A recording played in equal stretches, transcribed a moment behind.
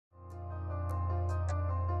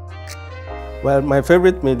Well, my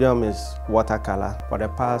favorite medium is watercolor. For the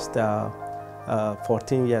past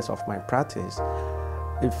 14 years of my practice,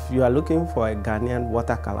 if you are looking for a Ghanaian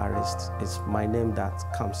watercolorist, it's my name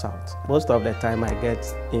that comes out. Most of the time I get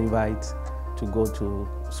invites to go to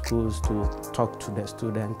schools to talk to the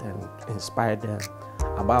students and inspire them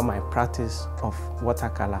about my practice of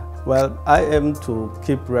watercolor. Well, I aim to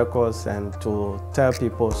keep records and to tell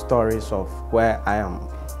people stories of where I am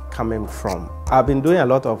coming from. I've been doing a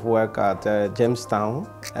lot of work at Jamestown,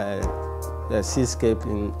 the seascape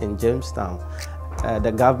in Jamestown.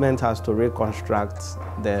 The government has to reconstruct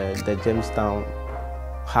the Jamestown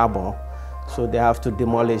harbor, so they have to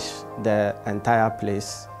demolish the entire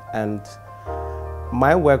place. And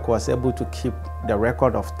my work was able to keep the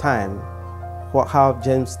record of time, how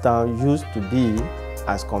Jamestown used to be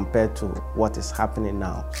as compared to what is happening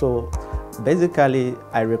now. So basically,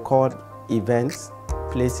 I record events,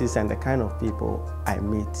 places, and the kind of people I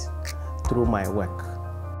meet through my work.